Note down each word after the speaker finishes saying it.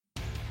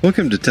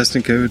Welcome to Test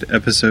and Code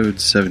episode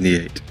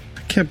 78.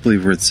 I can't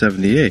believe we're at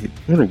 78.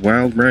 What a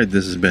wild ride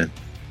this has been.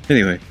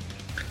 Anyway,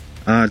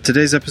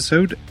 today's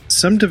episode,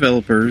 some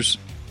developers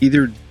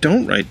either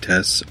don't write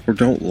tests or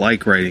don't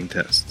like writing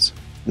tests.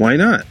 Why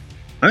not?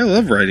 I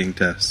love writing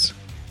tests.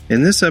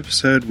 In this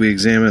episode, we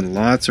examine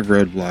lots of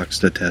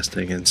roadblocks to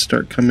testing and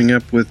start coming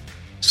up with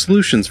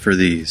solutions for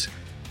these.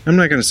 I'm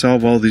not going to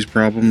solve all these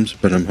problems,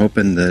 but I'm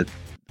hoping that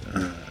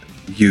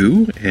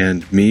you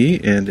and me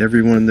and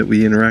everyone that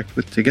we interact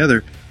with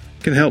together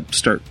can help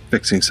start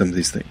fixing some of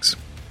these things.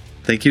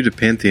 Thank you to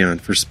Pantheon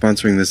for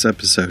sponsoring this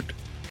episode.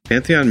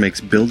 Pantheon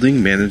makes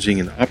building, managing,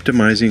 and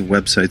optimizing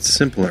websites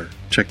simpler.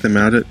 Check them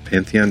out at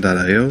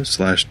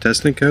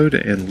pantheon.io/testandcode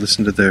and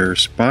listen to their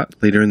spot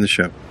later in the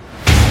show.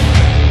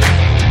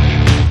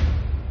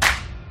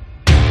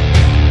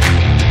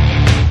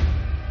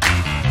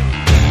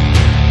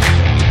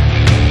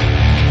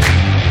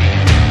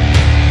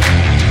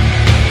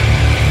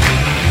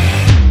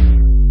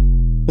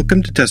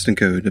 Welcome to Test and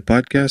Code, a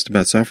podcast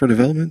about software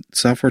development,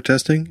 software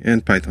testing,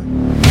 and Python.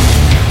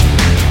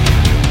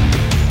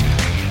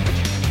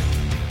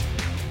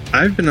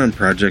 I've been on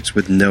projects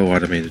with no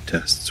automated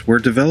tests, where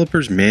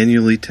developers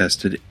manually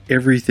tested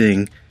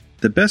everything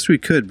the best we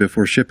could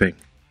before shipping.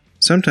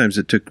 Sometimes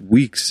it took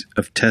weeks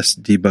of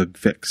test, debug,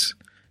 fix.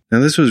 Now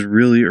this was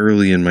really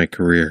early in my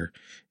career,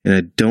 and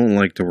I don't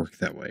like to work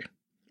that way.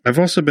 I've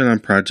also been on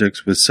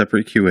projects with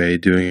separate QA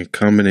doing a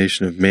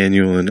combination of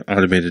manual and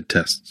automated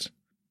tests.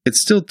 It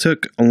still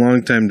took a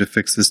long time to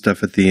fix the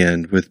stuff at the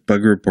end, with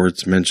bug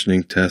reports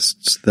mentioning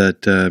tests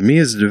that me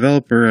as a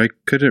developer I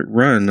couldn't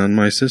run on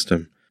my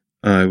system.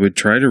 I would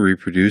try to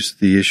reproduce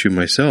the issue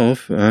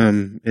myself,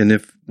 and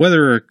if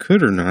whether I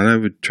could or not, I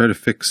would try to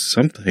fix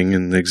something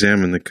and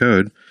examine the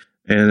code,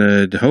 and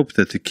I'd hope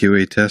that the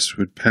QA test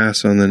would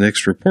pass on the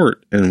next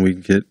report, and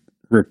we'd get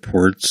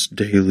reports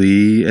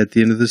daily at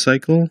the end of the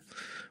cycle.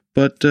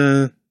 But,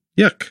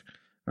 yuck.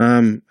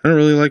 I don't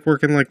really like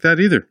working like that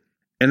either.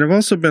 And I've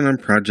also been on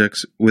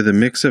projects with a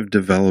mix of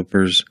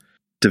developers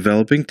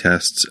developing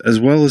tests, as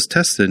well as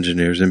test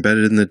engineers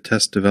embedded in the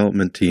test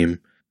development team,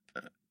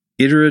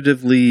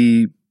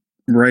 iteratively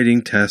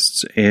writing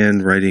tests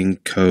and writing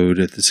code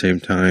at the same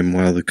time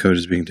while the code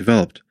is being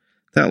developed.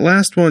 That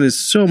last one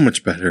is so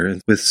much better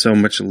and with so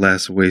much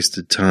less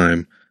wasted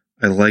time.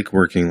 I like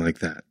working like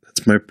that.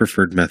 That's my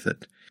preferred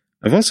method.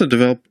 I've also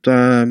developed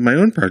my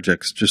own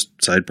projects,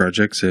 just side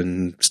projects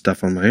and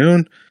stuff on my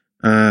own.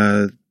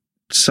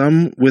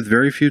 Some with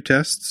very few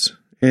tests,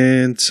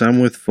 and some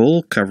with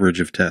full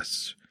coverage of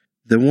tests.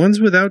 The ones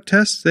without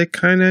tests, they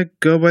kind of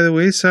go by the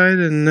wayside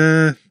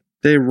and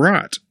they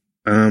rot.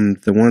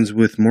 The ones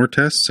with more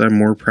tests, I'm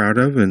more proud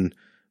of and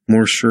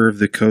more sure of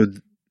the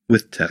code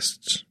with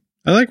tests.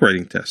 I like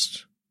writing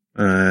tests.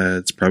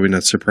 It's probably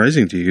not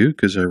surprising to you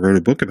because I wrote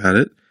a book about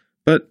it,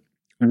 but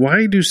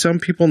why do some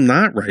people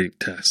not write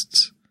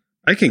tests?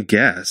 I can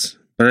guess,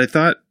 but I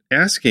thought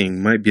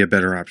asking might be a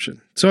better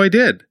option, so I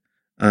did.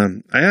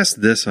 I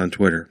asked this on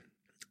Twitter.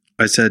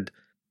 I said,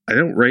 I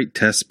don't write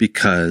tests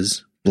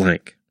because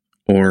blank,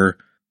 or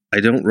I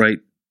don't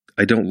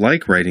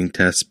like writing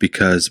tests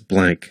because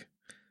blank.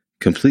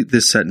 Complete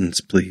this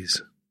sentence,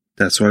 please.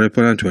 That's what I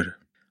put on Twitter.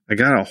 I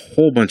got a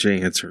whole bunch of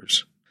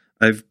answers.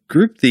 I've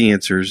grouped the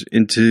answers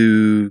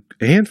into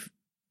a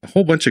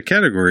whole bunch of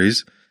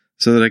categories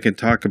so that I can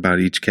talk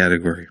about each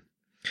category.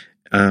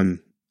 I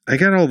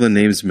got all the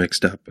names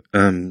mixed up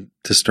to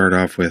start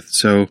off with,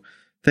 so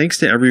thanks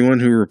to everyone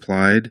who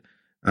replied.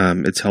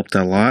 It's helped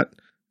a lot.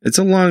 It's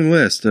a long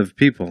list of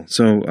people,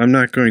 so I'm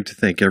not going to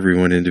thank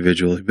everyone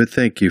individually, but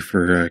thank you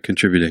for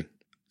contributing.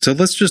 So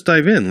let's just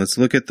dive in. Let's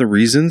look at the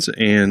reasons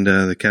and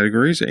the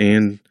categories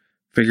and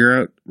figure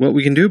out what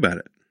we can do about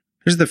it.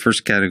 Here's the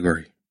first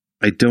category.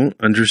 I don't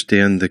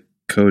understand the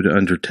code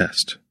under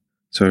test.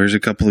 So here's a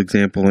couple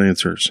example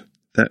answers.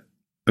 That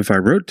if I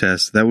wrote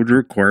tests, that would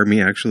require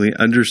me actually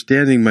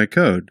understanding my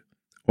code.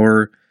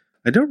 Or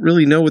I don't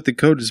really know what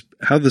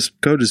how this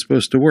code is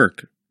supposed to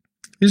work.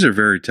 These are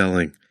very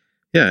telling.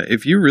 Yeah,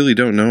 if you really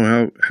don't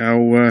know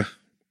how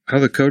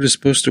the code is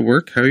supposed to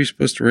work, how are you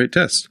supposed to write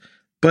tests?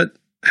 But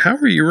how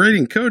are you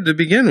writing code to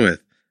begin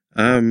with?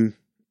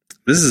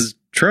 This is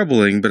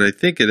troubling, but I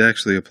think it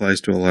actually applies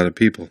to a lot of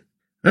people.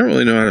 I don't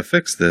really know how to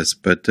fix this,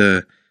 but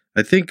I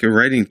think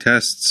writing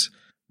tests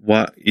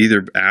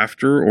either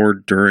after or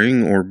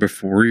during or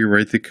before you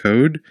write the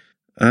code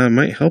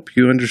might help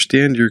you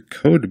understand your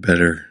code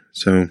better.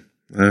 So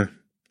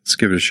let's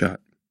give it a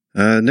shot.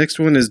 Next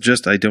one is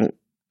just I don't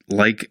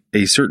like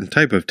a certain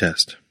type of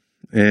test.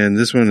 And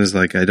this one is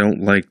like I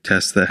don't like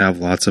tests that have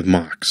lots of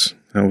mocks.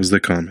 That was the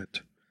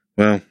comment.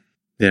 Well,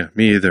 yeah,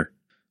 me either.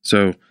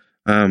 So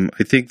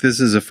I think this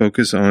is a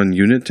focus on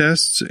unit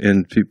tests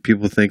and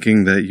people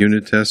thinking that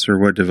unit tests are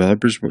what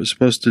developers are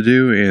supposed to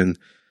do and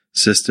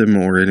system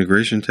or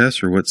integration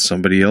tests are what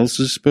somebody else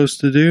is supposed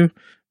to do.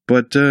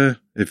 But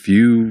if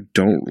you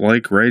don't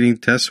like writing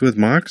tests with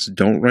mocks,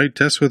 don't write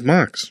tests with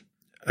mocks.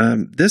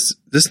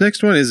 This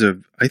next one is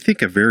I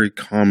think a very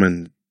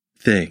common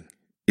thing.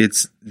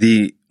 It's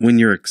when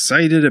you're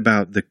excited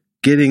about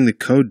getting the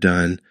code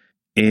done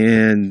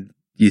and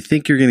you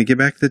think you're going to get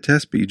back to the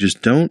test, but you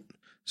just don't.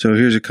 So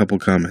here's a couple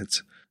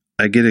comments.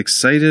 I get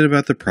excited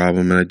about the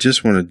problem and I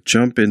just want to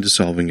jump into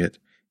solving it.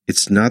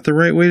 It's not the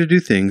right way to do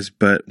things,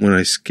 but when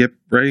I skip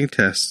writing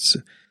tests,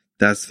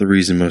 that's the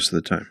reason most of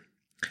the time.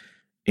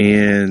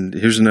 And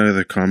here's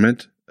another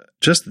comment.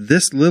 Just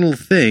this little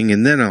thing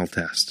and then I'll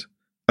test.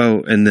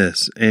 Oh, and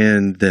this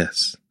and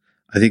this.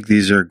 I think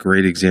these are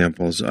great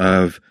examples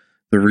of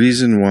the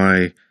reason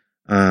why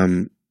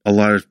a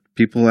lot of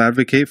people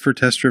advocate for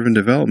test-driven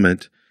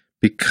development,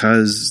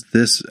 because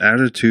this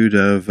attitude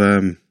of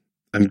I'm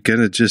going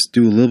to just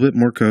do a little bit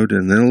more code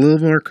and then a little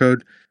more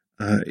code,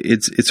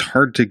 it's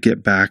hard to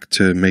get back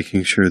to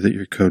making sure that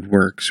your code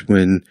works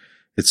when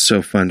it's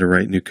so fun to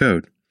write new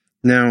code.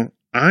 Now,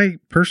 I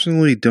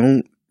personally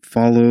don't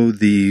follow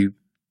the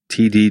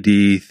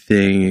TDD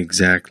thing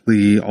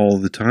exactly all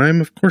the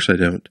time. Of course I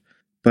don't.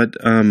 But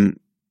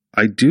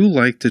I do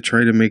like to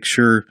try to make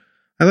sure,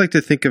 I like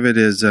to think of it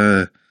as,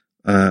 I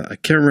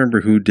can't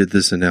remember who did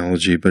this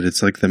analogy, but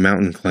it's like the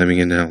mountain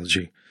climbing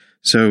analogy.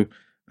 So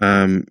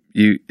I'm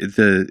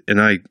not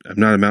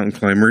a mountain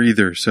climber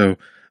either. So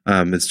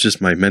it's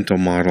just my mental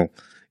model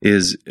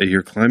is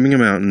you're climbing a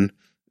mountain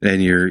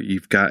and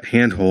you've got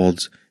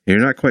handholds and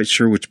you're not quite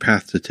sure which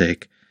path to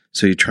take.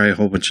 So you try a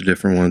whole bunch of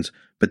different ones.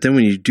 But then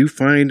when you do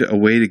find a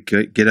way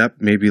to get up,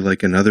 maybe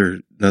like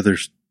another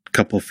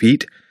couple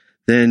feet,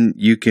 then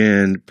you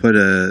can put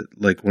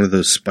one of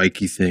those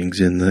spiky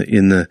things in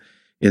the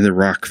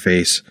rock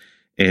face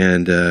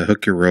and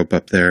hook your rope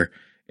up there,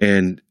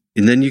 and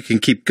then you can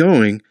keep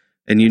going.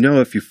 And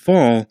if you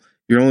fall,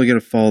 you're only going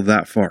to fall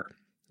that far.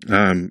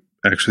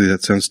 Actually,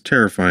 that sounds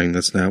terrifying.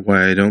 That's not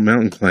why I don't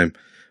mountain climb.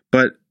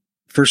 But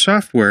for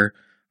software,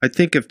 I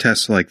think of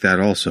tests like that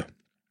also.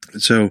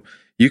 So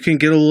you can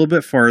get a little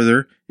bit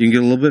farther. You can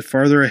get a little bit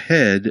farther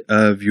ahead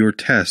of your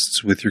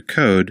tests with your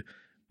code,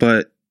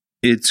 but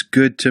it's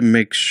good to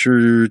make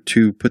sure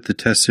to put the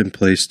tests in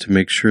place to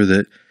make sure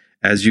that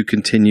as you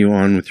continue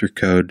on with your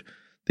code,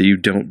 that you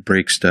don't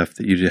break stuff,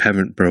 that you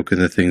haven't broken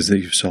the things that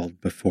you've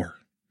solved before.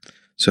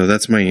 So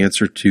that's my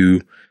answer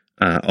to,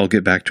 I'll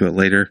get back to it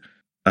later.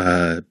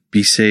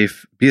 Be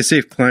safe, be a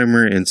safe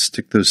climber, and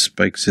stick those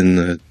spikes in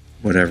the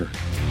whatever.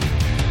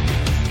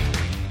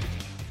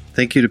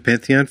 Thank you to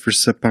Pantheon for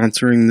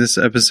sponsoring this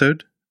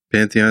episode.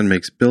 Pantheon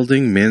makes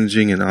building,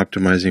 managing, and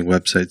optimizing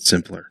websites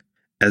simpler.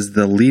 As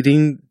the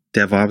leading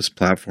DevOps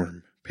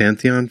platform,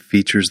 Pantheon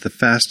features the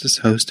fastest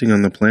hosting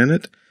on the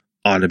planet,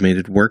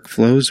 automated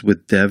workflows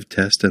with dev,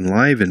 test, and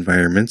live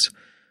environments,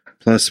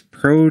 plus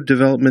pro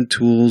development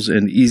tools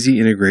and easy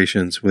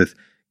integrations with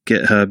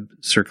GitHub,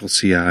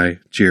 CircleCI,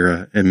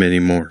 Jira, and many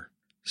more.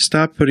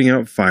 Stop putting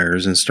out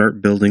fires and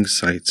start building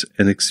sites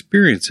and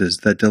experiences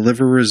that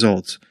deliver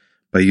results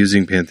by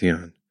using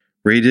Pantheon.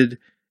 Rated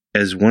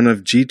as one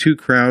of G2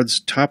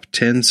 Crowd's top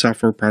 10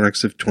 software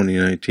products of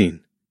 2019.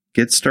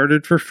 Get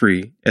started for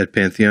free at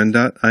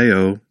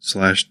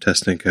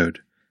pantheon.io/testandcode.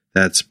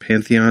 That's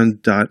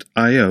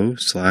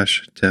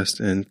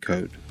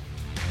pantheon.io/testandcode.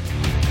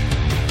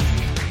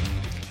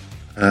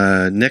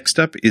 Next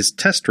up is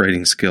test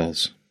writing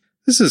skills.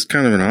 This is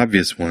kind of an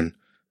obvious one.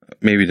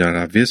 Maybe not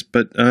obvious,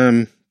 but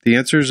the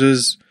answer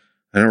is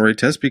I don't write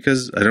tests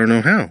because I don't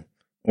know how.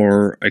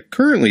 Or I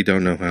currently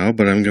don't know how,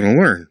 but I'm going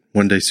to learn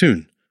one day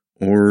soon.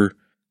 Or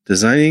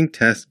designing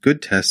good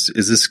tests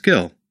is a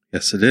skill.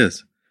 Yes, it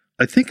is.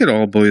 I think it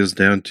all boils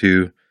down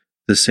to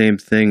the same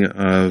thing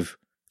of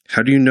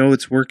how do you know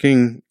it's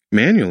working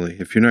manually?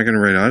 If you're not going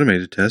to write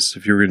automated tests,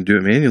 if you're going to do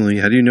it manually,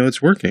 how do you know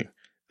it's working?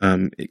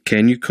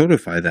 Can you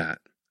codify that?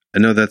 I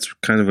know that's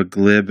kind of a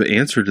glib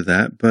answer to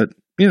that, but,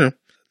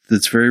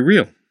 that's very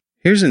real.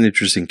 Here's an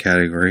interesting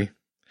category.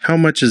 How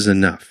much is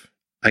enough?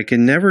 I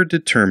can never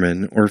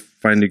determine or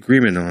find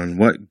agreement on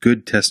what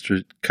good test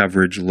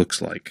coverage looks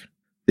like.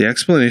 The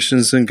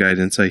explanations and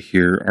guidance I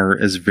hear are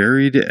as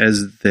varied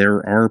as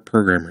there are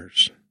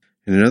programmers.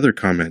 In another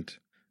comment,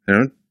 I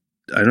don't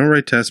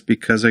write tests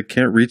because I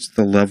can't reach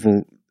the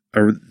level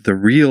or the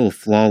real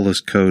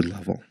flawless code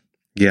level.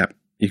 Yeah,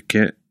 you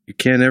can't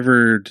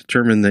ever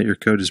determine that your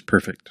code is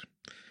perfect.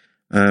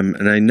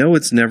 And I know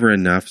it's never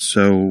enough,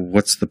 so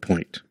what's the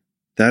point?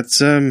 That's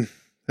kind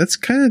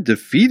of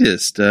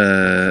defeatist.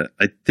 I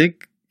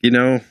think,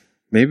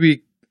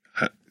 maybe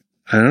I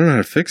don't know how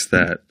to fix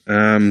that.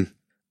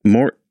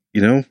 More,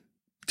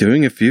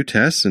 doing a few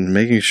tests and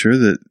making sure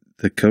that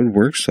the code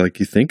works like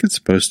you think it's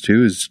supposed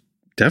to is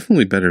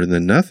definitely better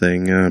than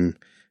nothing.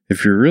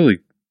 If you're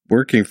really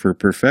working for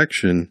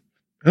perfection,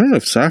 I don't know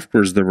if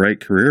software is the right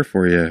career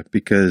for you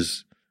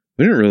because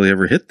we didn't really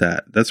ever hit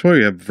that. That's why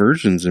we have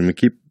versions and we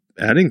keep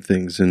adding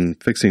things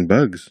and fixing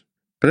bugs.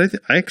 But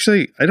I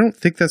don't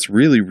think that's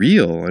really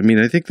real. I mean,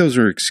 I think those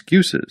are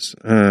excuses.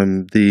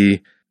 I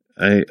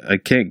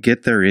can't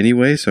get there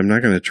anyway, so I'm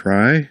not going to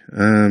try.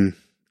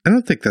 I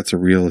don't think that's a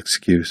real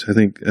excuse. I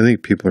think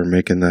people are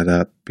making that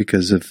up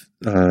because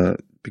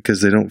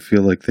they don't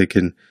feel like they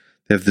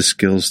have the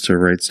skills to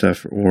write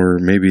stuff, or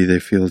maybe they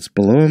feel it's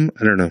below them.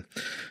 I don't know.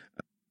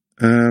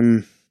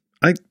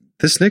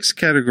 This next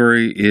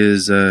category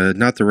is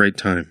not the right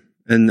time.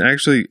 And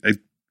actually,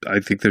 I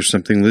think there's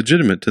something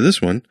legitimate to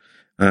this one.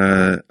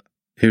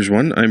 Here's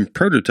one. I'm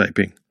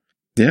prototyping.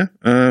 Yeah.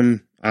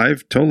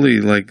 I've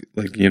totally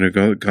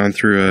gone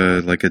through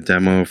a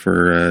demo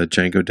for a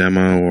Django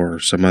demo or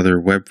some other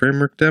web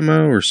framework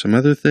demo or some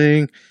other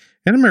thing,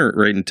 and I'm not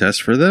writing tests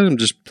for that. I'm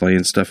just playing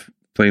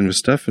with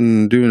stuff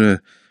and doing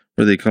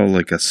what they call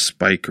like a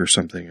spike or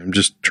something. I'm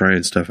just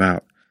trying stuff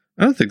out.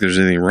 I don't think there's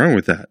anything wrong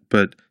with that,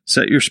 but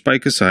set your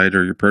spike aside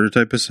or your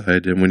prototype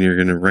aside, and when you're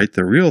going to write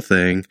the real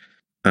thing,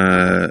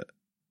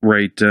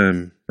 write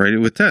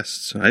it with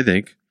tests, I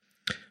think.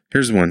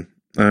 Here's one.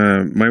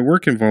 My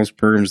work involves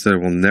programs that I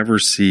will never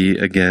see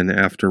again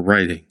after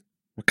writing.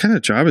 What kind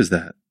of job is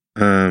that?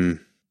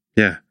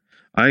 Yeah,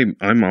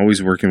 I'm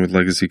always working with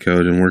legacy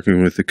code and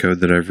working with the code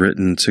that I've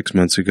written 6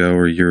 months ago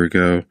or a year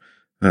ago,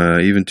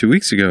 even 2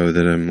 weeks ago,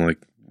 that I'm like,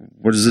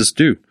 what does this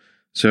do?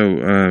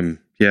 So,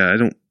 yeah, I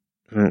don't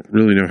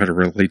really know how to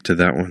relate to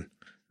that one.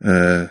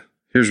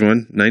 Here's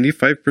one.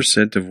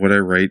 95% of what I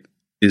write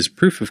is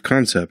proof of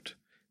concept,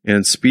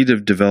 and speed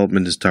of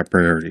development is top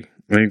priority.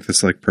 I think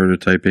that's like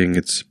prototyping.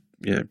 It's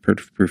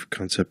proof of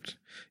concept.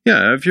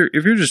 Yeah, if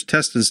you're just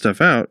testing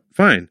stuff out,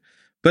 fine.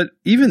 But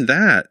even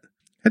that,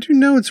 how do you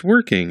know it's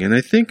working? And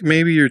I think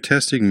maybe you're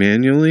testing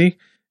manually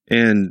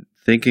and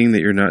thinking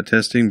that you're not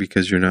testing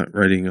because you're not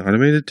writing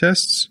automated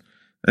tests.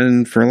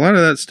 And for a lot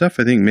of that stuff,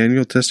 I think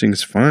manual testing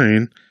is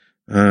fine.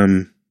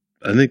 I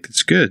think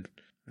it's good.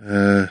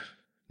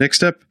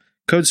 Next up,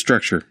 code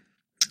structure.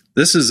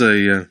 This is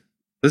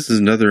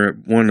another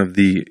one of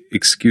the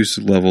excuse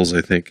levels,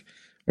 I think,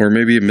 or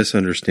maybe a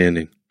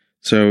misunderstanding.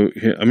 So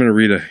I'm going to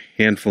read a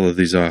handful of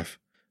these off.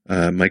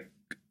 I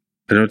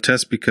don't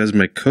test because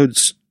my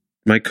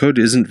code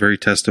isn't very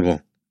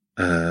testable.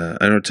 I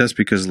don't test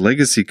because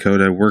legacy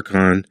code I work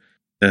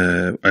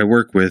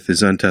with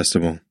is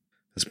untestable.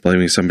 That's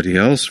blaming somebody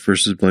else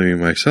versus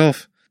blaming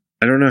myself.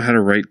 I don't know how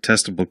to write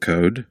testable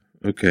code.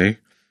 Okay.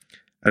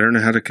 I don't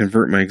know how to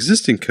convert my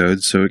existing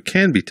code so it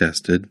can be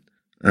tested.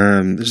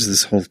 There's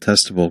this whole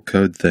testable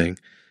code thing.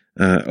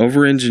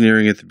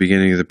 Over-engineering at the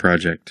beginning of the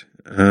project.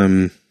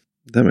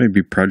 That might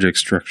be project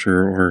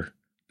structure or...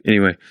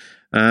 Anyway,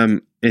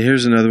 and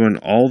here's another one.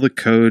 All the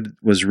code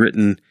was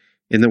written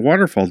in the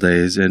waterfall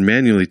days and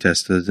manually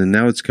tested, and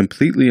now it's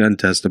completely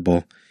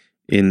untestable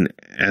in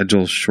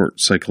agile short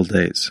cycle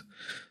days.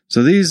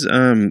 So these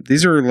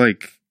are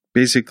like,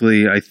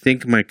 basically, I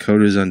think my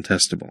code is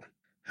untestable.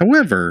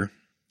 However,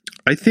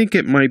 I think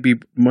it might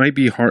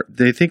be hard.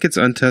 They think it's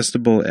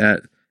untestable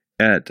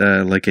at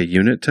like a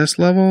unit test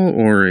level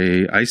or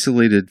a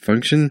isolated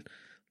function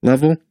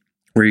level,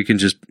 where you can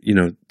just,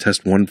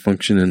 test one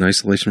function in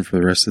isolation for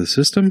the rest of the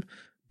system.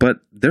 But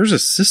there's a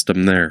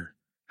system there.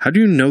 How do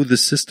you know the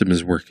system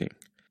is working?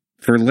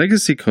 For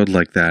legacy code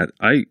like that,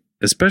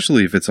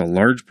 especially if it's a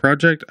large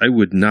project, I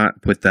would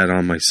not put that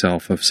on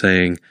myself of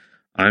saying,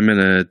 I'm going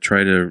to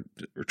try to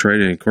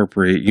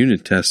incorporate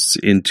unit tests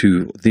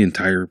into the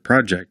entire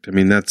project. I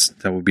mean, that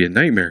would be a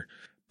nightmare.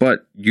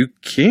 But you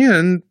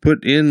can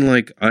put in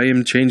like, I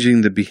am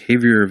changing the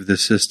behavior of the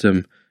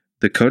system.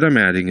 The code I'm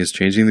adding is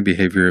changing the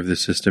behavior of the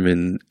system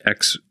in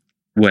X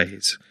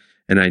ways.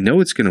 And I know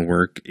it's going to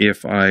work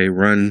if I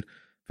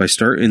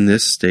start in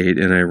this state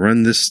and I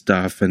run this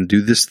stuff and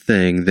do this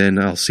thing, then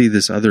I'll see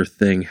this other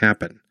thing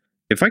happen.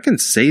 If I can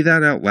say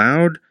that out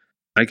loud,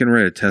 I can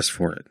write a test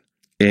for it.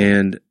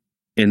 And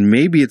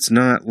maybe it's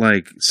not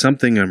like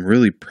something I'm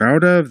really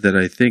proud of, that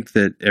I think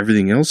that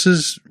everything else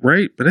is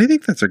right, but I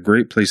think that's a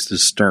great place to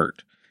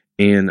start.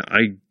 And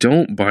I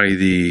don't buy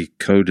the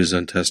code is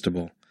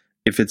untestable.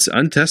 If it's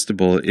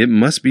untestable, it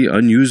must be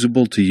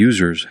unusable to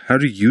users. How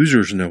do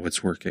users know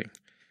it's working?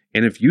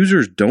 And if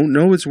users don't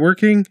know it's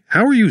working,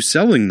 how are you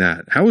selling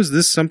that? How is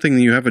this something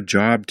that you have a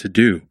job to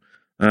do?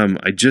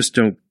 I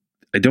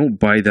don't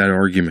buy that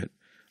argument.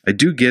 I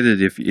do get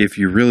it if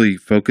you're really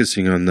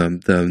focusing on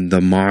the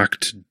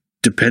mocked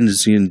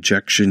dependency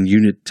injection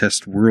unit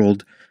test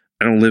world.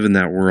 I don't live in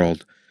that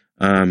world.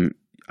 I'm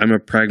a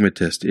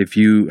pragmatist. If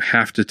you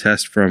have to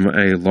test from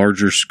a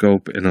larger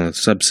scope in a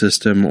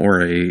subsystem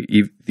or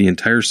the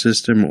entire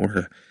system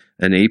or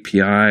an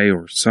API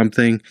or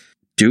something,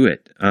 do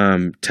it.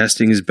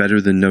 Testing is better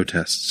than no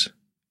tests.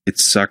 It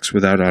sucks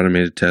without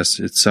automated tests.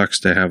 It sucks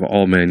to have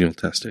all manual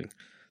testing.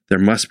 There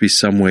must be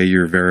some way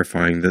you're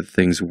verifying that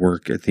things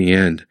work at the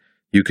end.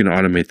 You can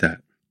automate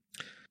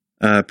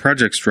that.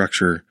 Project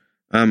structure.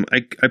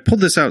 I pulled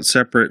this out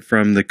separate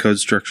from the code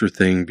structure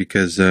thing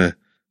because it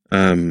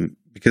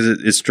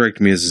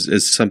struck me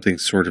as something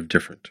sort of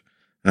different.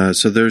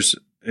 So there's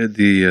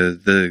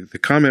the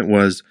comment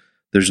was,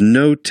 there's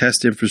no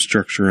test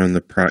infrastructure in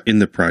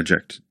the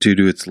project due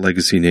to its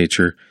legacy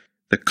nature.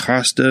 The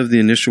cost of the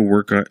initial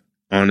work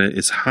on it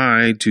is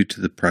high due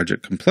to the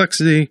project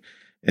complexity,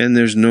 and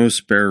there's no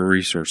spare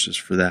resources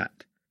for that.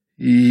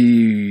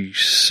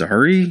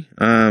 Sorry?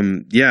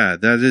 Yeah,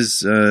 that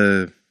is...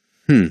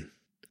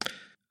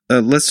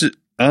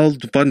 I'll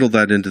bundle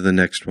that into the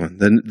next one.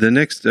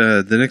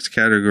 The next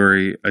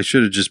category, I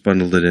should have just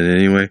bundled it in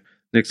anyway.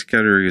 Next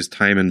category is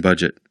time and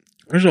budget.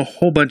 There's a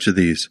whole bunch of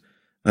these.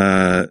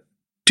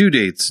 Due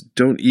dates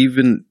don't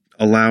even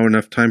allow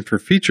enough time for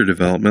feature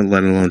development,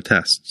 let alone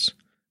tests.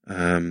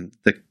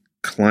 The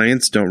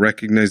clients don't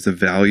recognize the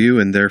value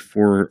and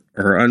therefore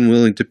are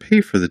unwilling to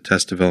pay for the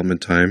test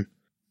development time.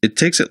 It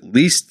takes at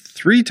least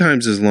 3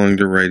 times as long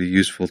to write a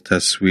useful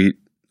test suite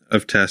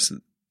of tests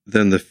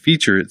than the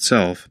feature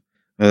itself.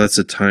 Well, that's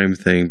a time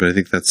thing, but I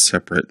think that's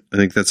separate. I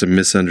think that's a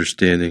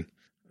misunderstanding.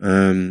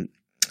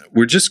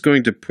 We're just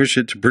going to push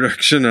it to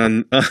production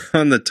on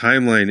the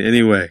timeline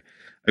anyway.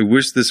 I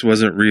wish this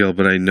wasn't real,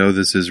 but I know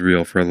this is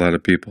real for a lot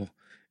of people.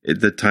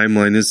 The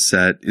timeline is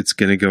set. It's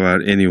going to go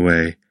out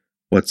anyway.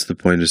 What's the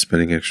point of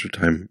spending extra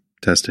time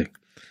testing?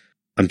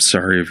 I'm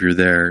sorry if you're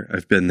there.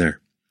 I've been there.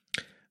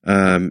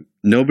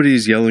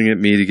 Nobody's yelling at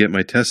me to get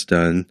my test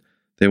done.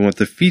 They want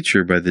the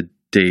feature by the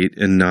date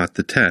and not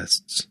the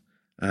tests.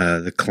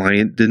 The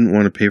client didn't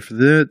want to pay for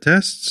the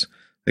tests.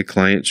 The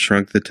client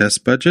shrunk the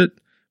test budget.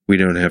 We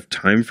don't have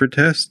time for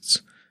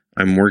tests.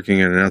 I'm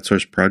working on an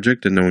outsourced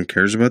project and no one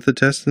cares about the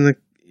test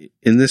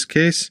in this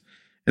case.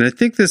 And I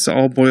think this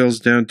all boils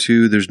down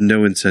to there's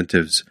no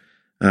incentives.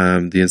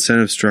 The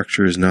incentive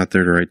structure is not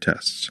there to write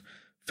tests.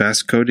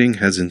 Fast coding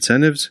has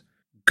incentives.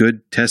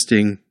 Good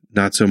testing,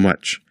 not so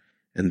much.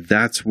 And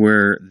that's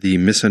where the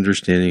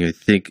misunderstanding, I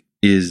think,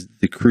 is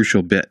the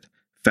crucial bit.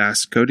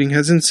 Fast coding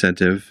has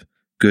incentive.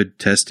 Good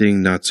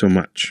testing, not so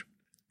much.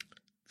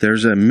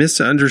 There's a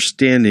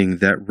misunderstanding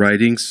that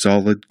writing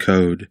solid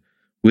code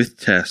with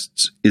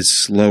tests is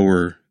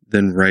slower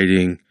than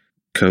writing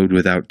code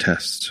without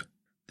tests.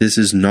 This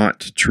is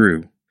not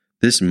true.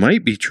 This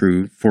might be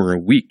true for a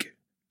week,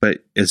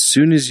 but as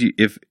soon as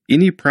if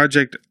any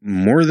project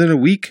more than a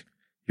week,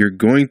 you're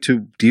going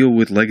to deal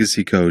with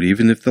legacy code,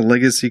 even if the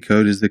legacy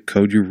code is the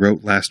code you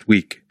wrote last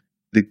week.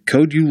 The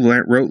code you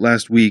wrote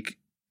last week,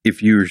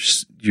 if you're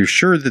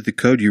sure that the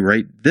code you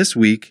write this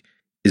week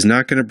is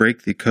not going to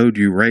break the code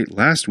you write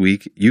last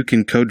week, you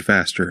can code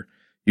faster.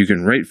 You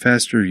can write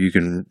faster. You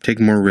can take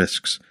more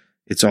risks.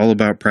 It's all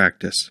about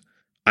practice.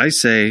 I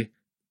say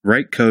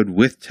write code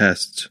with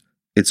tests.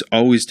 It's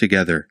always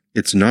together.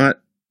 It's not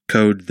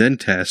code then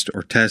test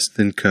or test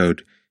then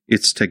code.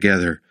 It's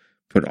together.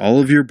 Put all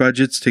of your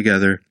budgets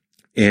together,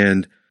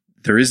 and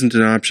there isn't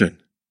an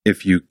option.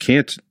 If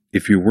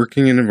you're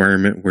working in an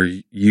environment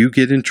where you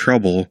get in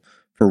trouble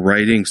for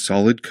writing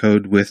solid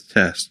code with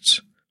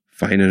tests,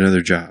 find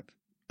another job.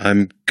 I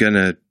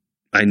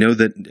know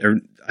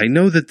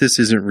that this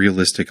isn't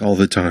realistic all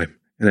the time,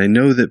 and I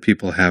know that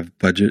people have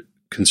budget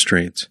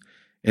constraints,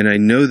 and I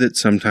know that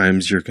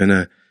sometimes you're going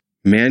to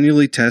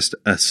manually test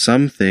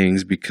some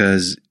things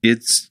because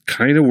it's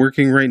kind of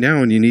working right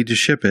now and you need to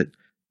ship it,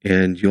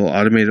 and you'll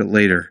automate it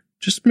later.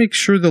 Just make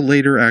sure the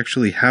later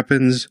actually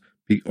happens,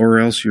 or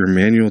else your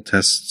manual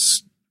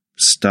tests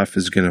stuff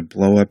is going to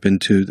blow up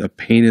into a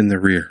pain in the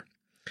rear.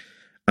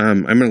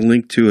 I'm going to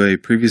link to a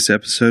previous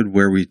episode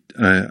where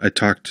I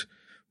talked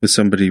with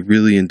somebody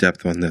really in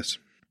depth on this.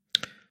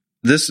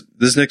 This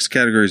next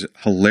category is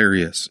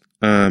hilarious,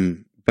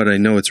 but I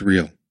know it's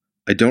real.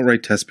 I don't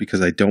write tests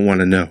because I don't want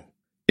to know.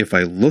 If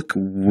I look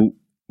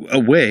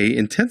away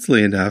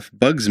intensely enough,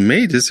 bugs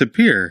may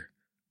disappear.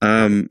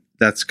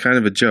 That's kind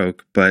of a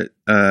joke, but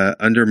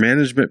under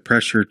management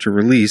pressure to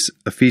release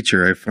a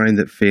feature, I find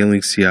that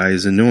failing CI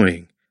is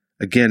annoying.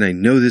 Again, I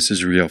know this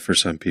is real for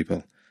some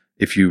people.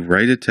 If you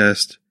write a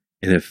test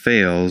and it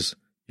fails,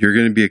 you're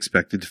going to be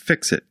expected to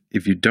fix it.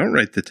 If you don't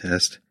write the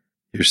test,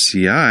 your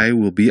CI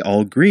will be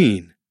all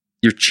green.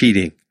 You're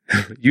cheating.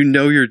 You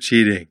know you're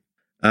cheating.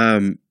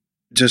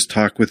 Just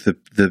talk with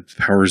the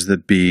powers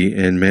that be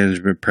and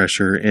management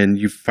pressure, and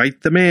you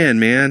fight the man.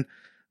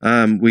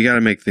 We got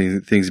to make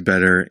things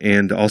better.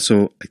 And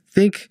also, I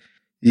think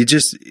you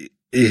just,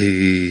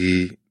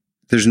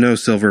 there's no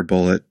silver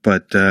bullet,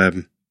 but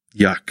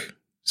yuck.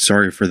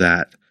 Sorry for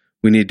that.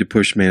 We need to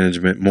push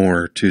management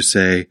more to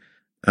say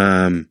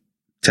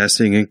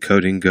testing and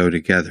coding go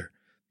together.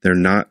 They're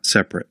not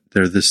separate.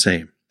 They're the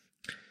same.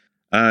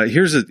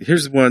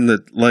 Here's one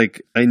that,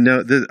 like, I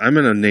know that I'm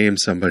going to name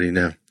somebody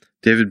now.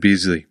 David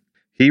Beasley.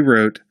 He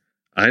wrote,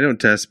 I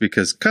don't test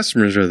because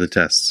customers are the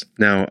tests.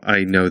 Now,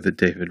 I know that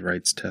David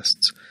writes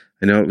tests.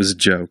 I know it was a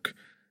joke.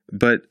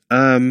 But,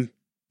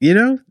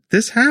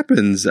 this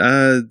happens.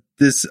 I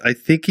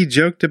think he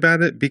joked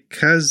about it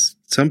because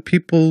some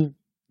people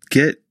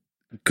get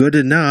good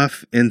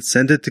enough and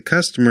send it to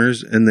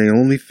customers, and they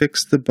only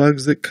fix the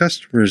bugs that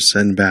customers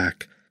send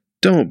back.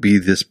 Don't be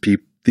this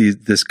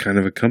kind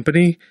of a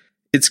company.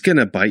 It's going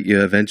to bite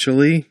you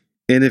eventually.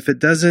 And if it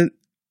doesn't,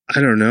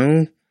 I don't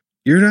know,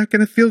 you're not going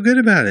to feel good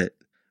about it.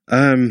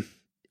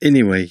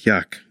 Anyway,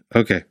 yuck.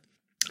 Okay.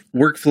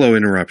 Workflow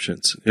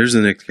interruptions. Here's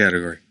the next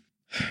category.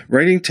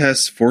 Writing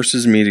tests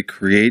forces me to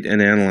create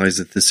and analyze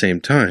at the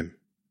same time.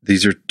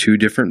 These are two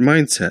different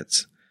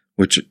mindsets,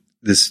 which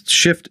this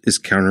shift is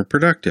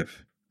counterproductive.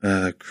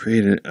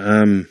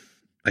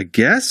 I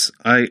guess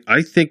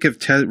I think of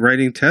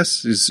writing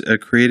tests as a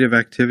creative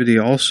activity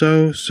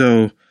also.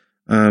 So,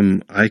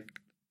 I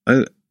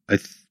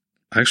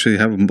actually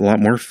have a lot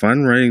more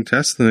fun writing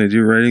tests than I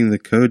do writing the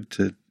code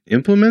to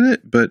implement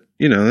it. But,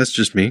 that's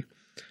just me.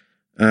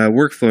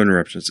 Workflow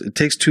interruptions. It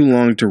takes too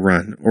long to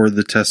run, or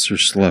the tests are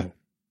slow.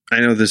 I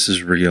know this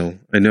is real.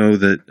 I know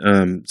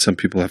that some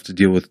people have to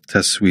deal with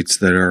test suites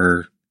that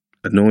are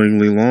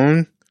annoyingly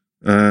long.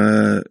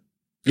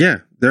 Yeah,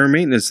 they're a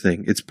maintenance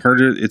thing. It's part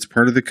of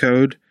the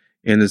code,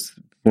 and it's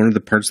one of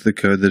the parts of the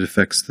code that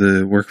affects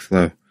the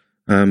workflow.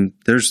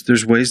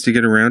 There's ways to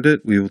get around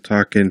it. We will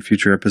talk in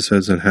future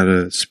episodes on how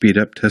to speed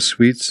up test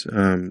suites,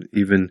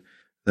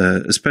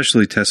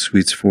 especially test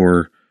suites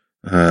for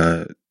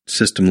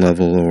system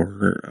level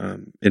or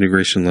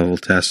integration level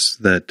tests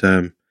that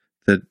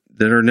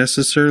are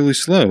necessarily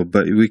slow.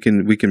 But we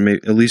can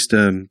at least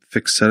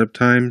fix setup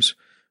times.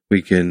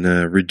 We can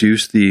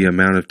reduce the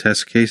amount of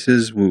test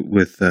cases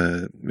with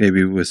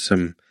maybe with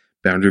some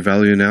boundary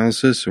value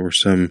analysis or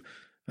some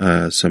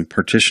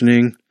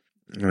partitioning.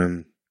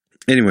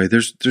 Anyway,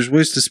 there's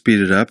ways to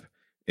speed it up,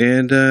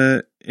 and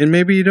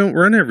maybe you don't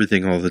run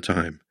everything all the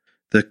time.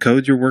 The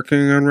code you're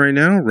working on right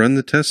now, run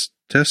the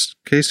test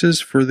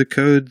cases for the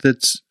code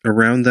that's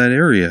around that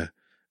area,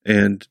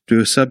 and do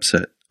a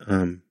subset,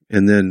 and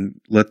then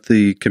let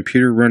the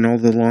computer run all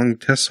the long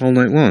tests all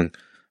night long.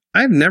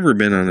 I've never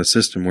been on a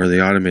system where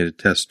the automated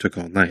tests took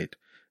all night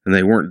and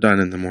they weren't done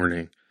in the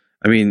morning.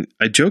 I mean,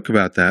 I joke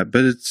about that,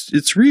 but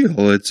it's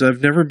real.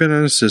 I've never been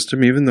on a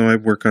system, even though I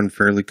work on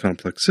fairly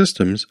complex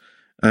systems,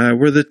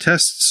 where the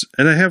tests,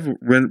 and I have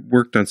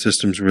worked on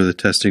systems where the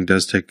testing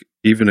does take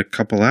even a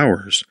couple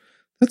hours.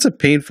 That's a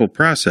painful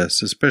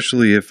process,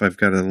 especially if I've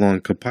got a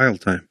long compile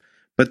time.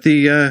 But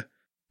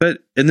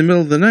in the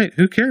middle of the night,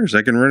 who cares?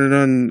 I can run it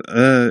on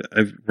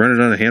I've run it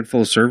on a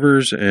handful of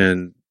servers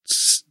and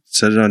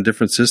set it on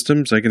different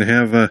systems. I can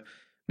have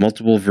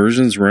multiple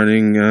versions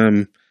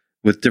running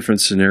with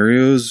different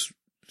scenarios,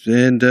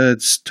 and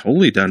it's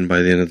totally done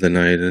by the end of the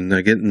night. And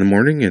I get in the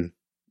morning, and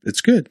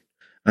it's good.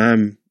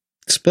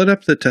 Split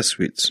up the test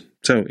suites.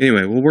 So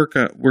anyway, we'll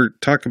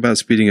talk about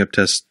speeding up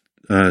test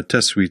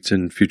suites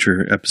in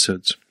future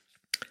episodes.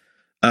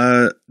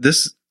 A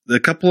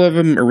couple of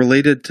them are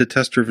related to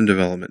test-driven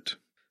development.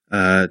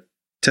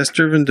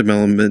 Test-driven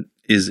development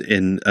is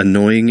an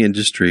annoying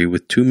industry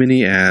with too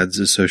many ads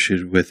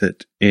associated with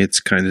it. It's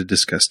kind of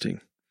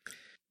disgusting.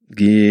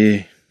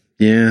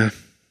 Yeah,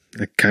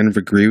 I kind of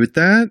agree with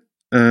that.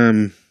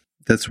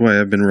 That's why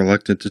I've been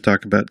reluctant to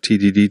talk about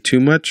TDD too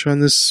much on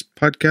this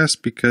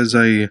podcast, because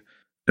I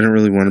don't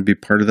really want to be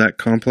part of that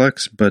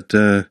complex. But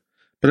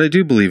I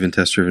do believe in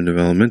test-driven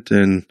development,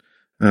 and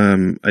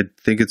I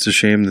think it's a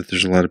shame that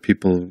there's a lot of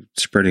people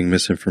spreading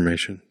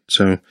misinformation.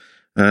 So,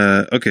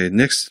 okay,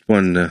 next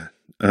one.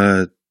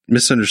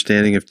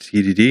 Misunderstanding of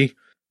TDD.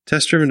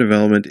 Test-driven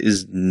development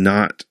is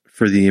not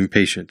for the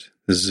impatient.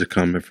 This is a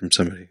comment from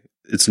somebody.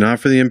 It's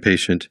not for the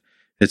impatient.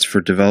 It's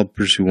for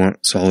developers who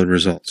want solid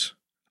results.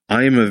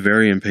 I am a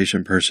very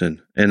impatient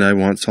person, and I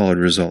want solid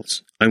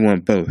results. I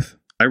want both.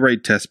 I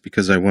write tests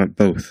because I want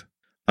both.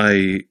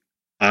 I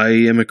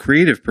am a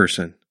creative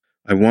person.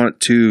 I want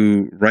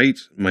to write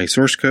my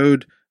source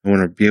code. I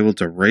want to be able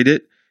to write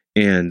it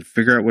and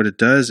figure out what it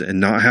does and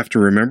not have to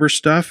remember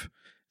stuff.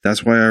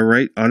 That's why I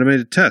write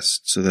automated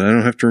tests, so that I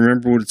don't have to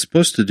remember what it's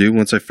supposed to do.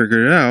 Once I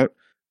figure it out,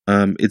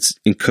 it's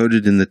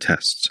encoded in the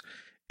tests.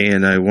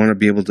 And I want to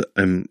be able to,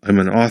 I'm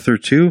an author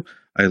too.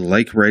 I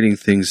like writing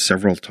things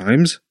several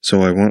times,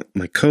 so I want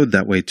my code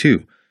that way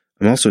too.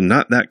 I'm also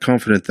not that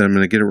confident that I'm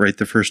going to get it right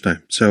the first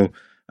time. So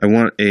I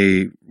want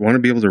to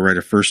be able to write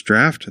a first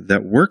draft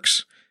that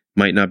works.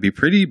 Might not be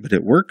pretty, but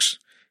it works.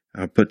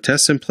 I'll put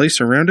tests in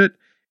place around it,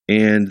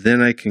 and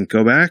then I can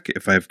go back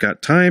if I've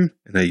got time,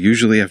 and I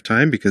usually have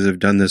time because I've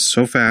done this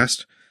so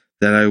fast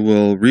that I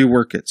will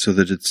rework it so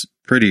that it's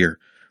prettier.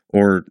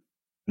 Or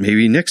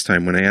maybe next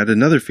time when I add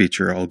another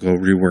feature, I'll go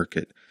rework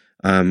it.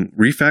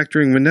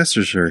 Refactoring when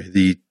necessary.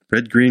 The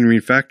red-green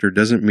refactor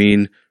doesn't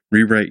mean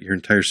rewrite your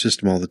entire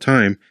system all the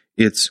time.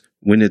 It's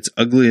when it's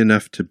ugly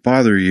enough to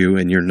bother you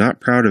and you're not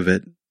proud of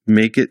it,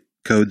 make it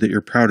code that you're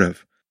proud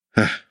of.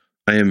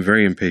 I am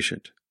very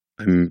impatient.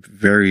 I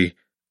really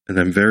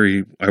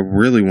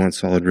want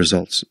solid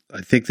results.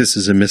 I think this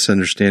is a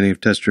misunderstanding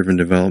of test-driven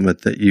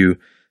development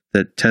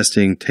that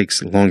testing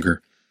takes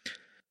longer.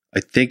 I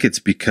think it's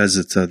because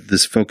it's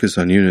this focus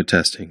on unit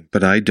testing,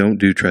 but I don't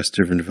do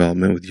test-driven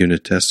development with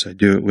unit tests. I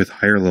do it with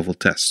higher level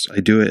tests.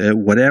 I do it at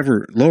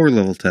whatever lower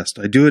level test.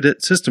 I do it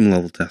at system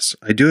level tests.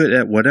 I do it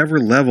at whatever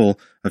level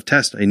of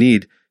test I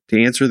need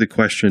to answer the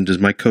question, does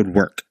my code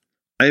work?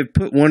 I have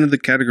put one of the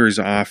categories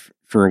off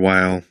for a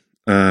while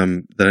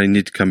that I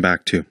need to come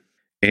back to,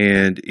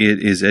 and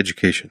it is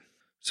education.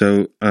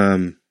 So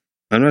I'm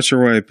not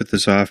sure why I put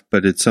this off,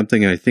 but it's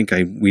something I think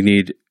we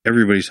need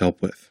everybody's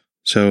help with.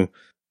 So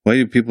why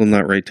do people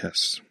not write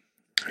tests?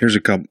 Here's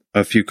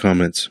a few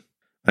comments.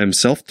 I'm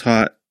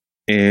self-taught,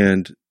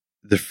 and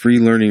the free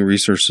learning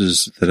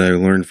resources that I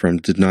learned from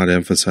did not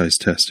emphasize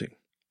testing.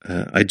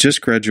 I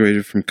just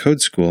graduated from code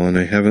school, and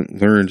I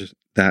haven't learned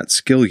that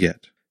skill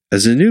yet.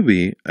 As a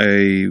newbie,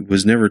 I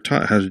was never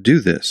taught how to do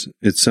this.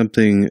 It's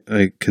something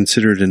I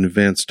considered an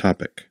advanced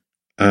topic.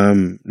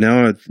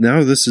 Now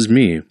this is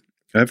me.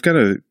 I've got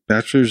a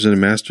bachelor's and a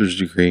master's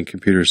degree in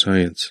computer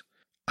science.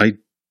 I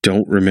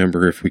don't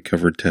remember if we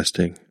covered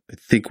testing. I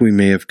think we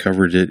may have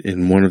covered it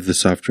in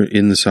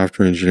the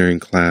software engineering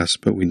class,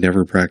 but we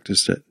never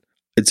practiced it.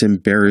 It's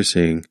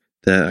embarrassing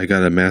that I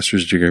got a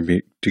master's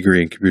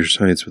degree in computer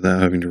science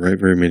without having to write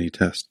very many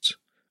tests.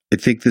 I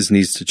think this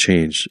needs to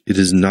change. It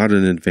is not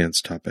an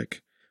advanced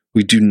topic.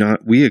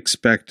 We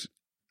expect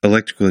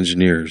electrical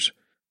engineers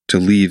to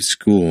leave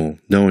school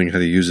knowing how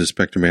to use a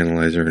spectrum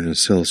analyzer and an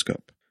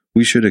oscilloscope.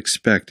 We should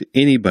expect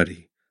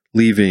anybody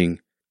leaving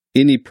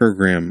any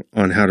program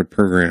on how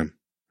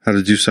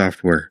to do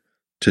software,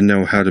 to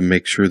know how to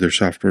make sure their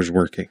software is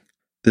working.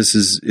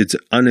 It's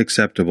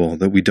unacceptable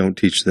that we don't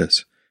teach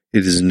this.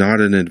 It is not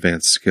an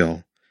advanced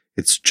skill.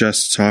 It's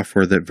just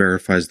software that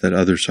verifies that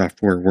other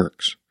software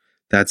works.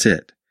 That's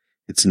it.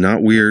 It's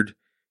not weird.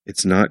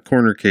 It's not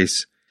corner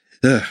case.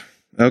 Ugh.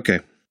 Okay.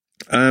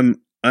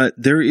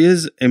 There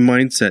is a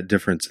mindset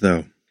difference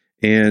though.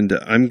 And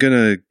I'm going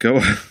to go,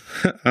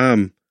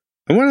 I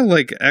want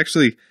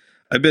to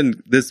I've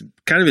been this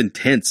kind of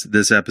intense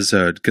this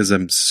episode because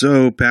I'm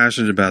so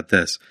passionate about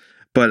this.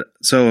 But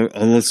so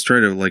let's try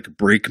to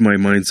break my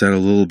mindset a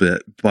little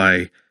bit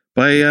by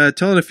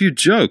telling a few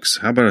jokes.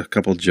 How about a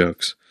couple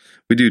jokes?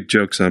 We do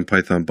jokes on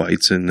Python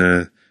Bytes,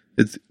 and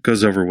it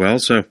goes over well.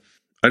 So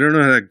I don't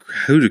know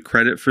who to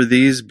credit for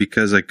these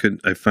because I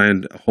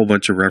find a whole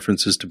bunch of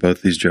references to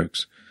both these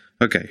jokes.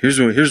 Okay, here's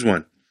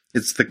one.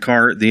 It's the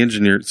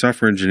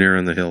software engineer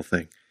on the hill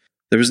thing.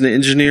 There was an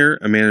engineer,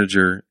 a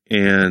manager,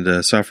 and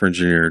a software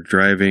engineer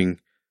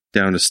driving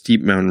down a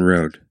steep mountain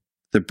road.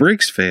 The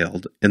brakes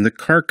failed, and the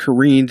car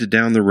careened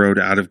down the road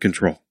out of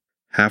control.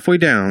 Halfway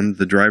down,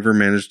 the driver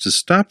managed to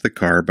stop the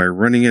car by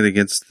running it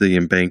against the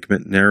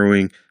embankment,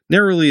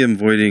 narrowly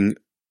avoiding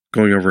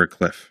going over a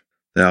cliff.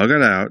 They all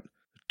got out,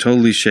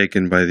 totally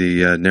shaken by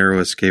the narrow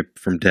escape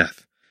from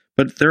death,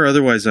 but they're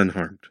otherwise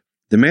unharmed.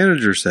 The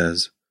manager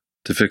says,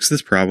 to fix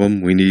this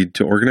problem, we need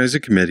to organize a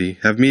committee,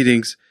 have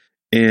meetings,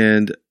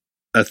 and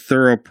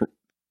through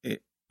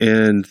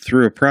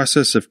a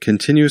process of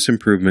continuous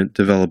improvement,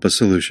 develop a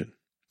solution.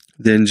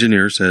 The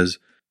engineer says,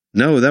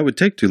 no, that would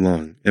take too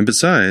long. And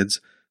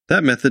besides,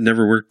 that method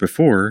never worked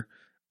before.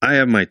 I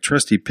have my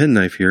trusty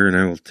penknife here, and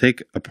I will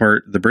take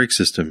apart the brake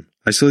system,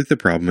 isolate the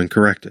problem, and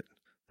correct it.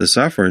 The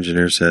software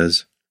engineer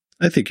says,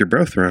 I think you're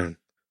both wrong.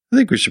 I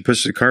think we should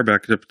push the car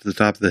back up to the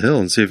top of the hill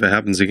and see if it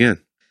happens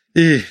again.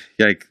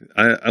 Yike.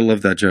 I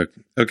love that joke.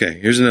 Okay,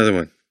 here's another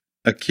one.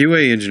 A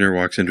QA engineer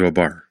walks into a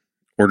bar,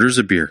 orders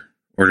a beer,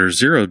 orders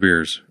 0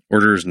 beers,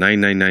 orders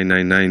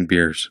 99999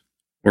 beers,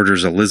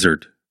 orders a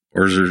lizard,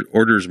 orders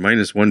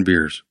 -1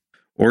 beers,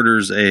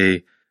 orders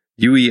a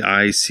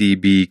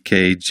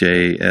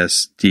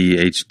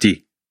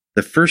UEICBKJSDHD.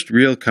 The first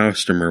real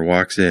customer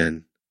walks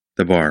in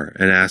the bar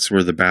and asks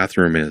where the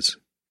bathroom is.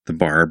 The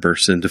bar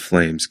bursts into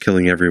flames,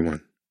 killing everyone.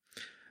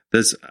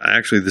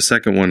 The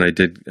second one I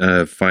did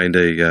find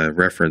a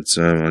reference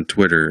on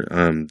Twitter.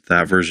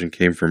 That version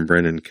came from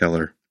Brennan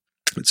Keller.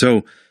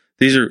 So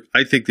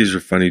I think these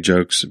are funny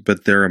jokes,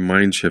 but they're a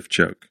mind shift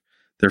joke.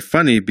 They're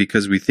funny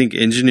because we think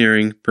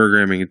engineering,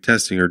 programming, and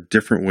testing are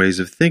different ways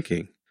of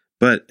thinking.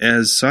 But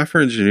as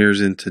software engineers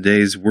in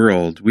today's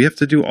world, we have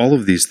to do all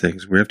of these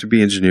things. We have to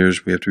be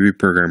engineers, we have to be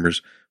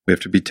programmers, we have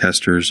to be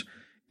testers,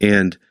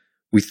 and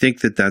we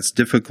think that that's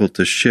difficult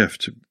to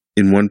shift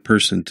in one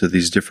person to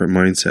these different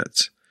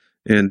mindsets.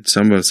 And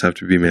some of us have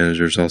to be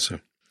managers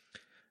also.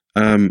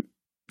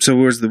 So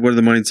what are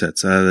the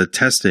mindsets? The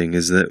testing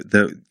is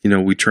that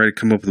we try to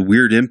come up with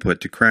weird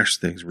input to crash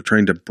things. We're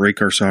trying to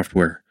break our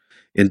software.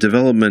 In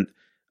development,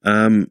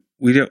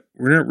 we're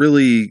not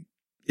really.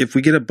 If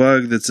we get a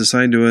bug that's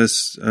assigned to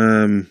us,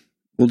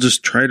 we'll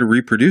just try to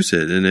reproduce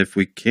it. And if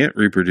we can't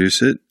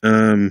reproduce it,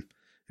 then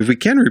we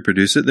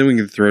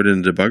can throw it in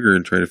a debugger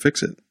and try to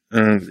fix it.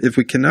 If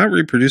we cannot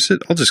reproduce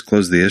it, I'll just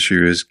close the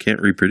issue as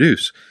can't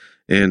reproduce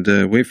and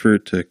wait for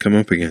it to come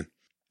up again.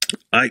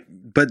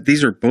 But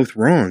these are both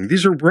wrong.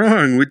 These are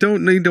wrong. We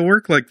don't need to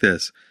work like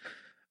this.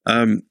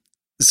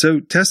 So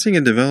testing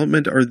and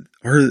development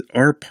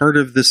are part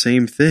of the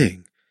same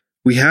thing.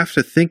 We have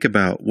to think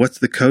about what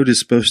the code is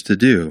supposed to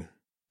do.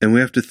 And we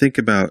have to think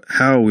about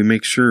how we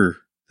make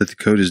sure that the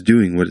code is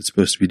doing what it's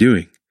supposed to be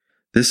doing.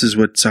 This is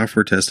what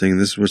software testing,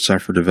 this is what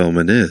software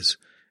development is.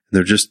 And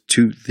they're just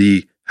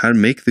how to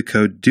make the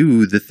code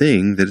do the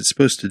thing that it's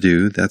supposed to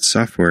do, that's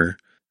software.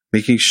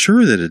 Making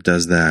sure that it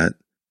does that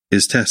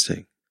is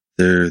testing.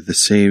 They're the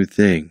same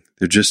thing.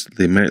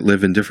 They might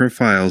live in different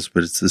files,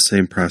 but it's the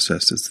same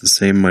process. It's the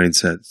same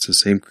mindset. It's the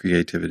same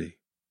creativity.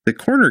 The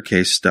corner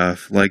case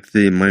stuff, like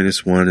the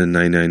 -1 and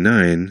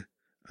 999,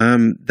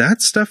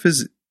 that stuff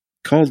is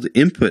called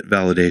input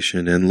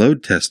validation and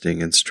load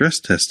testing and stress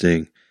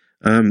testing.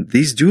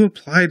 These do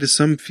apply to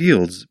some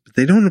fields, but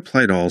they don't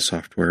apply to all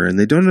software, and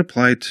they don't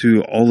apply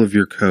to all of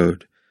your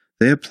code.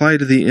 They apply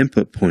to the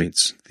input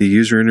points, the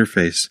user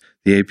interface,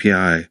 the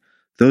API.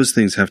 Those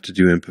things have to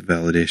do input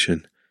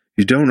validation.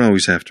 You don't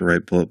always have to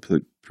write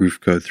bulletproof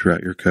code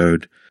throughout your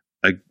code.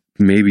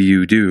 Maybe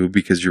you do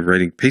because you're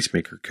writing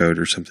pacemaker code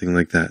or something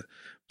like that.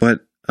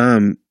 But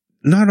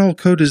not all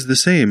code is the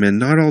same, and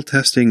not all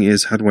testing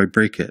is how do I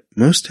break it.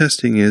 Most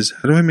testing is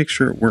how do I make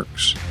sure it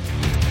works.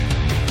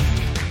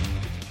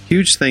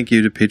 Huge thank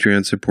you to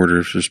Patreon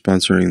supporters for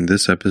sponsoring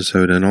this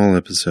episode and all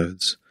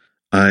episodes.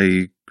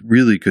 I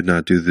really could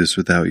not do this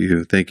without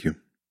you. Thank you.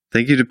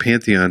 Thank you to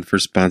Pantheon for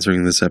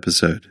sponsoring this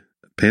episode.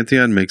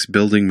 Pantheon makes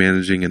building,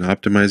 managing, and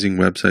optimizing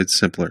websites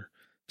simpler.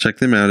 Check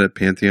them out at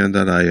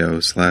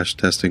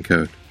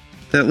pantheon.io/testandcode.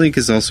 That link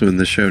is also in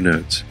the show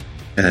notes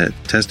at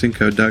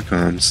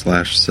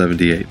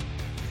testandcode.com/78.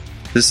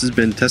 This has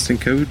been Test and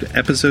Code,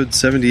 episode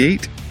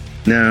 78.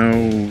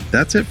 Now,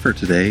 that's it for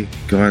today.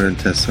 Go out and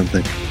test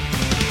something.